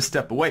good to just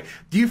step away.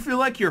 Do you feel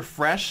like you're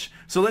fresh?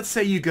 So let's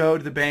say you go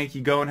to the bank,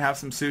 you go and have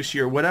some sushi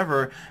or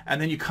whatever,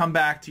 and then you come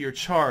back to your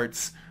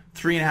charts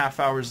 3.5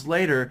 hours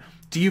later.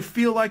 Do you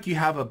feel like you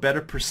have a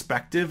better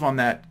perspective on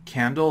that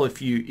candle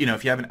if you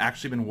haven't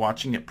actually been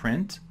watching it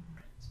print?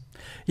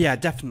 Yeah,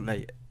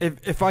 definitely.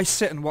 If I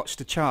sit and watch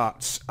the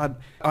charts,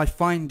 I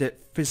find it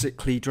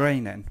physically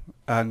draining.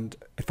 And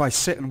if I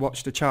sit and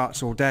watch the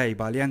charts all day,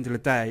 by the end of the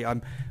day,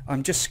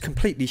 I'm just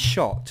completely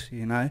shot,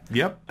 you know?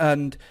 Yep.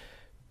 And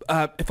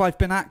if I've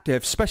been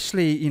active,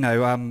 especially, you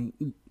know,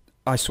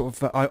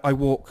 I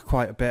walk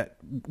quite a bit.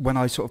 When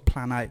I sort of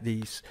plan out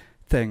these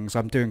things,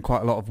 I'm doing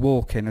quite a lot of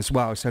walking as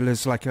well, so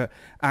there's like a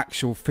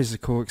actual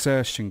physical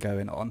exertion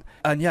going on,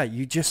 and yeah,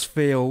 you just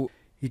feel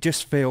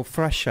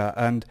fresher.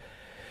 And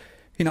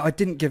I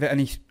didn't give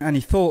it any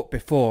thought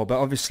before, but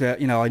obviously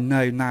I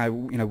know now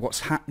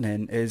what's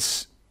happening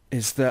is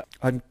that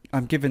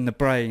I'm giving the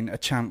brain a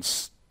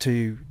chance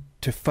to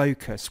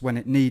focus when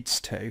it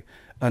needs to,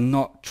 and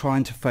not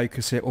trying to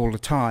focus it all the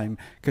time,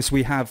 because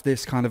we have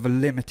this kind of a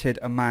limited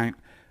amount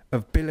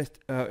of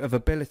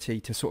ability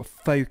to sort of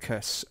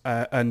focus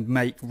and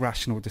make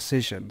rational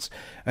decisions.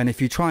 And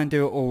if you try and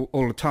do it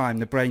all the time,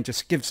 the brain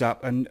just gives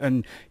up,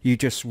 and you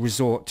just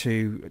resort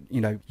to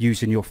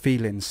using your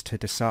feelings to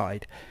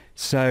decide.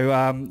 So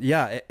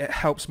it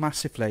helps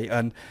massively,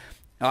 and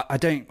I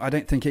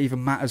don't think it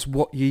even matters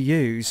what you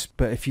use,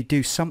 but if you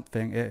do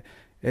something,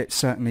 it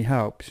certainly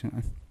helps.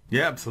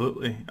 Yeah,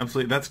 absolutely.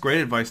 That's great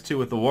advice too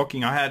with the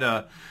walking. I had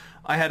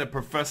a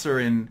professor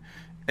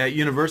at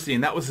university,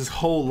 and that was his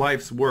whole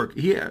life's work.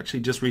 He actually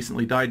just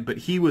recently died, but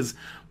he was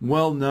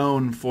well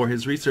known for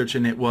his research,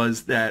 and it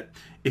was that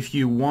if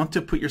you want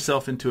to put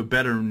yourself into a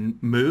better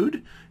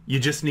mood, you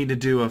just need to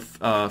do a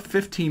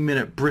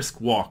 15-minute brisk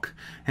walk,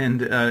 and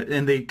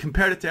they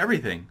compared it to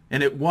everything,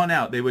 and it won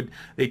out.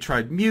 They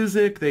tried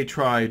music, they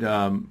tried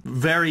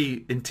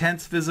very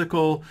intense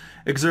physical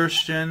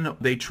exertion,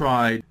 they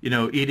tried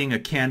eating a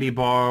candy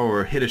bar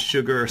or hit a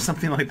sugar or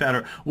something like that,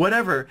 or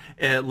whatever,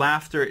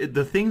 laughter.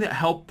 The thing that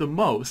helped the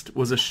most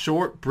was a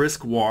short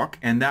brisk walk,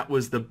 and that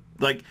was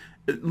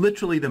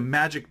literally the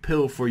magic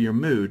pill for your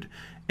mood.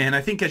 And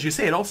I think, as you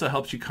say, it also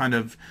helps you kind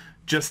of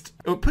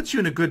it puts you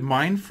in a good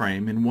mind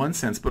frame in one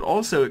sense, but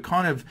also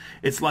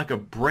it's like a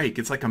break.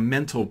 It's like a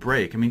mental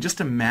break. I mean,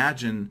 just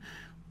imagine,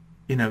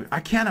 I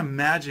can't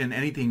imagine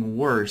anything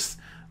worse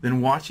than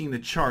watching the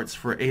charts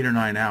for 8 or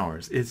 9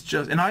 hours. It's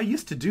just, and I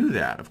used to do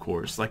that, of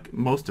course, like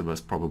most of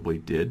us probably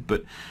did,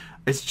 but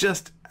it's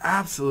just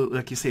absolutely,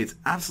 like you say, it's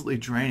absolutely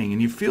draining,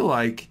 and you feel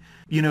like,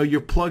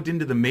 you're plugged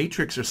into the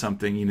Matrix or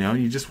something,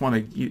 you just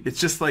want to, it's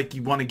just like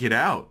you want to get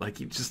out. Like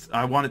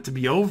I want it to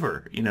be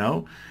over,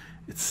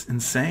 It's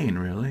insane,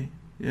 really.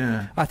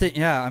 Yeah. I think,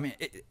 I mean,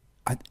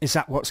 is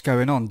that what's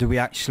going on? Do we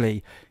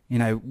actually,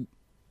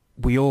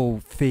 we all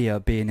fear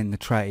being in the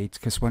trade,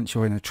 because once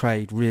you're in a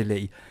trade,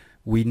 really,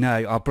 we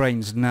know, our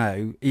brains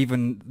know,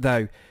 even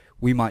though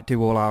we might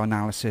do all our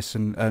analysis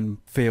and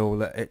feel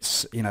that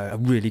it's, a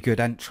really good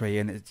entry,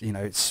 and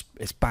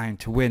it's bound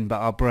to win, but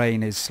our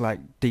brain is like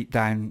deep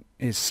down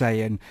is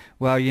saying,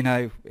 well,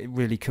 it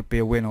really could be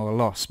a win or a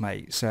loss,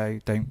 mate. So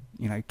don't,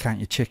 count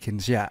your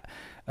chickens yet.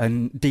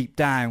 And deep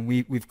down,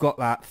 we've got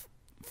that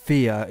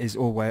fear is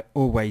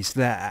always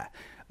there.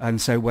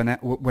 And so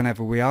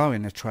whenever we are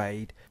in a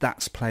trade,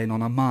 that's playing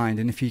on our mind.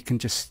 And if you can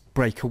just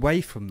break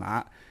away from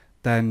that,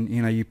 then,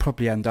 you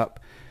probably end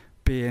up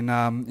being,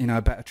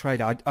 a better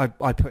trader.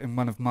 I put in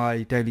one of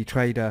my daily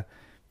trader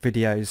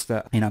videos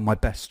that, my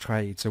best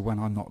trades are when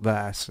I'm not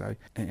there. So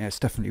it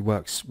definitely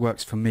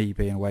works for me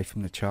being away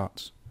from the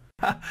charts.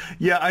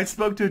 Yeah, I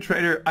spoke to a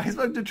trader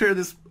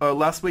this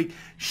last week.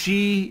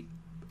 She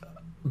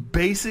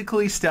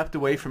basically stepped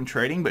away from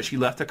trading, but she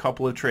left a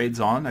couple of trades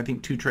on, I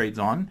think 2 trades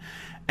on,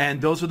 and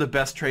those were the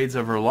best trades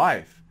of her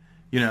life.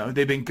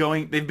 They've been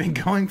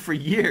going for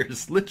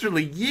years,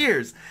 literally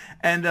years.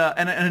 And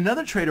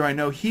another trader I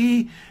know,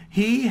 he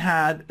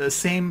had the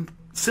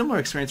similar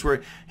experience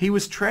where he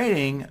was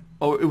trading,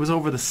 it was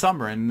over the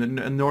summer in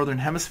the northern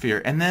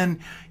hemisphere, and then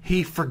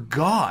he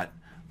forgot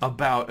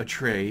about a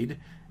trade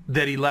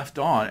that he left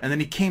on, and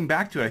then he came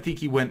back to it. I think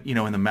he went,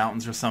 in the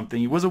mountains or something.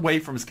 He was away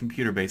from his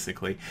computer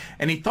basically,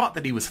 and he thought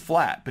that he was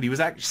flat, but he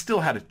was actually still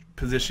had a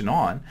position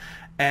on,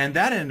 and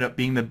that ended up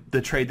being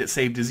the trade that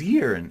saved his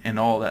year and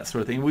all that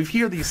sort of thing. We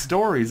hear these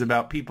stories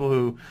about people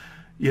who,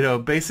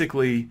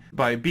 basically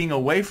by being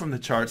away from the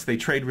charts, they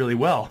trade really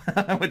well,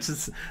 which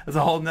is a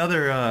whole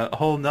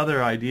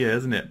nother idea,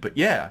 isn't it? But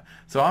yeah,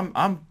 so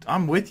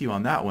I'm with you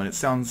on that one. It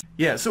sounds,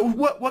 yeah. So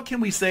what can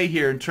we say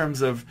here in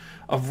terms of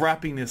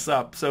wrapping this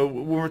up? So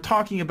when we're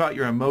talking about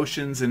your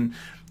emotions, and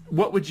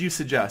what would you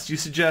suggest? You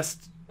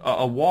suggest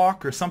a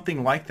walk or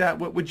something like that?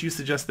 What would you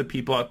suggest to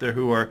people out there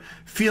who are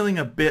feeling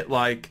a bit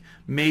like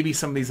maybe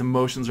some of these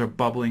emotions are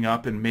bubbling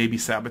up and maybe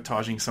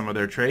sabotaging some of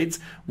their trades?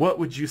 What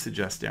would you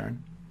suggest, Darren?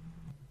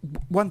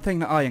 One thing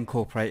that I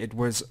incorporated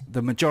was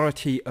the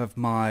majority of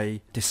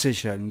my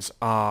decisions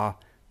are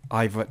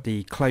either at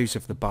the close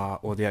of the bar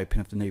or the open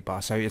of the new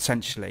bar, so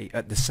essentially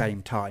at the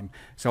same time.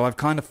 So I've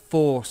kind of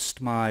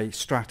forced my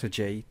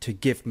strategy to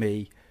give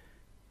me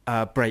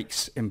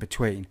breaks in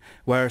between,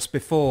 whereas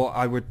before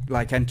I would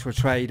like enter a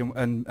trade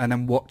and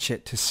then watch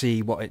it to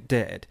see what it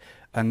did,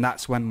 and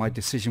that's when my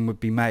decision would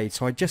be made.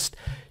 So I just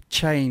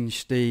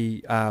changed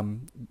the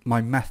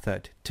my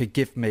method to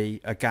give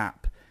me a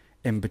gap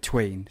in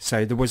between.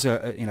 So there was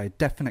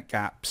definite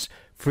gaps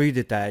through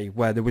the day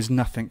where there was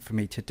nothing for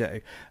me to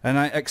do, and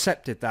I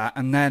accepted that,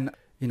 and then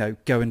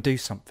go and do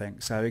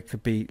something. So it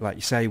could be, like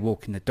you say,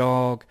 walking the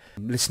dog,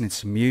 listening to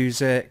some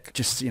music,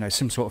 just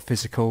some sort of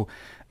physical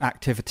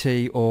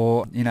activity,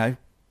 or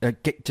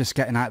just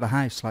getting out of the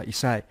house, like you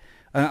say.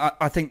 And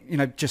I think, you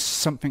know, just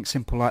something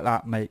simple like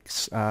that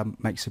makes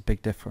a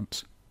big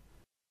difference.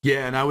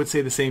 Yeah, and I would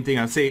say the same thing.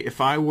 I'd say if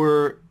I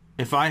wanted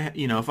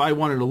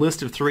a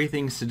list of 3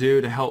 things to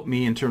do to help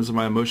me in terms of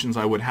my emotions,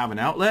 I would have an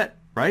outlet,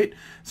 right?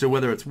 So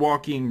whether it's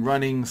walking,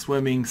 running,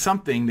 swimming,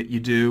 something that you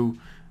do,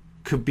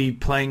 could be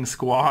playing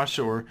squash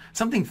or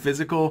something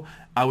physical.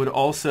 I would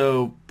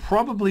also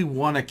probably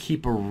want to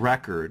keep a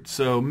record.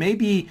 So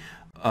maybe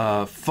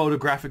a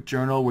photographic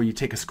journal where you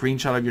take a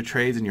screenshot of your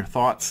trades and your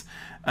thoughts.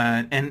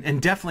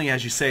 And definitely,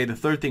 as you say, the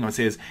third thing I would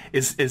say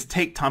is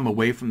take time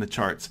away from the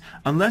charts.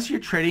 Unless you're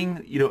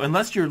trading,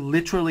 unless you're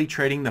literally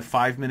trading the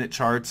 5-minute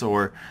charts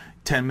or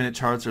 10-minute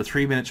charts or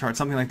 3-minute charts,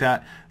 something like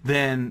that,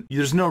 then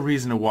there's no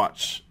reason to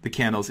watch the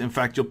candles. In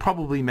fact, you'll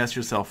probably mess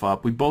yourself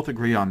up. We both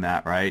agree on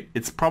that, right?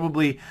 It's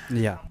probably,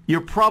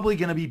 you're probably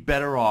going to be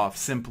better off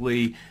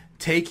simply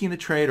taking the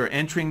trade or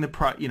entering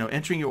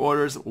entering your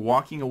orders,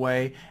 walking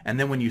away, and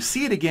then when you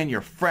see it again,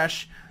 you're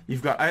fresh.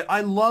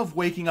 I love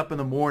waking up in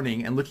the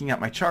morning and looking at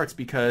my charts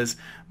because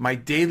my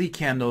daily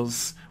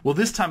candles, well,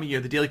 this time of year,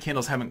 the daily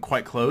candles haven't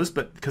quite closed,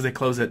 but because they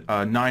close at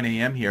 9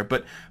 a.m. here.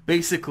 But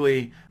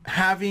basically,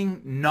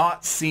 having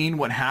not seen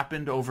what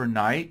happened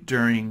overnight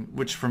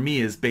which for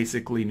me is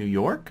basically New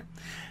York,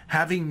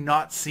 having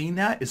not seen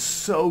that is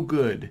so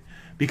good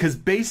because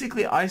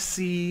basically I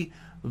see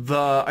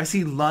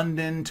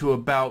London to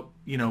about,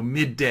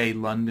 midday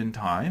London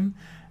time.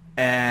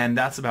 And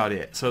that's about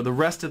it. So the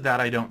rest of that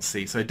I don't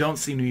see. So I don't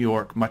see New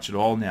York much at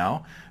all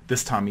now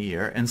this time of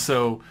year. And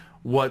so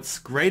what's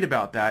great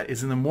about that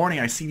is in the morning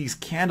I see these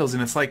candles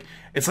and it's like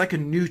a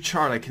new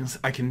chart.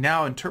 I can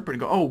now interpret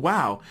and go, oh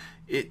wow,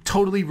 it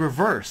totally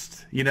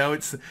reversed.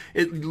 Yesterday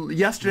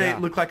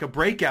it looked like a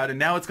breakout and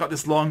now it's got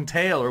this long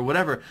tail or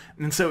whatever.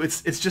 And so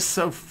it's just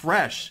so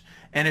fresh.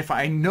 And if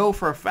I know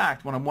for a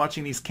fact when I'm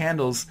watching these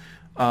candles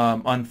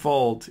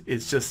unfold,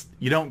 it's just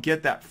you don't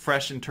get that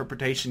fresh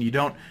interpretation. You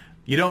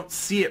don't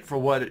see it for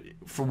what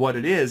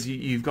it is.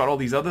 You've got all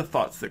these other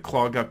thoughts that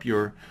clog up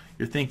your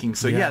thinking.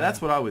 So yeah,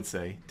 that's what I would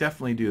say.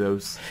 Definitely do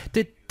those.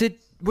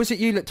 Was it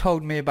you that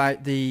told me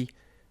about the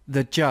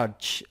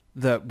judge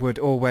that would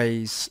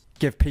always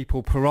give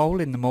people parole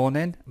in the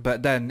morning,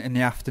 but then in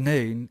the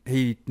afternoon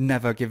he'd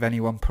never give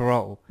anyone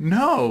parole?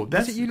 No,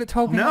 was it you that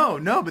told me? No,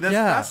 but that's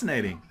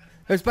fascinating.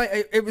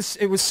 It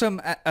was some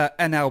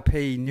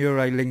NLP,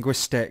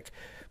 neuro-linguistic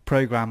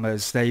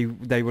programmers. They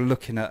were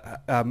looking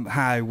at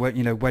how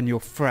when you're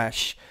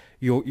fresh,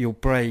 your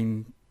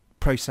brain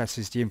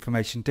processes the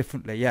information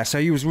differently. Yeah, so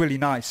he was really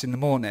nice in the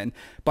morning.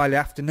 By the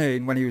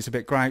afternoon, when he was a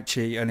bit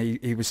grouchy and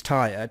he was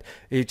tired,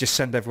 he'd just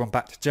send everyone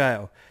back to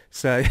jail.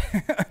 So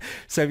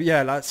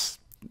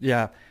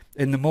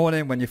in the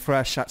morning when you're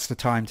fresh, that's the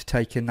time to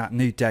take in that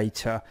new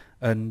data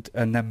and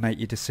then make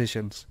your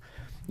decisions.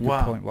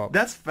 Wow, point, Walt.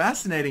 That's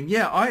fascinating.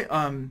 Yeah,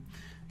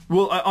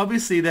 well,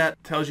 obviously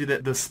that tells you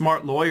that the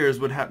smart lawyers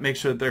would make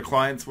sure that their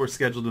clients were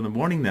scheduled in the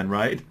morning then,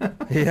 right?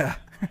 Yeah.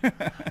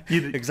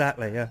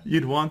 Exactly, yeah.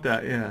 You'd want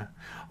that, yeah.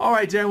 All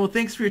right, Darren, well,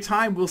 thanks for your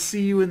time. We'll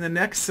see you in the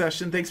next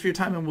session. Thanks for your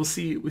time, and we'll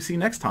see you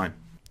next time.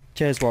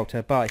 Cheers,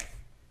 Walter. Bye.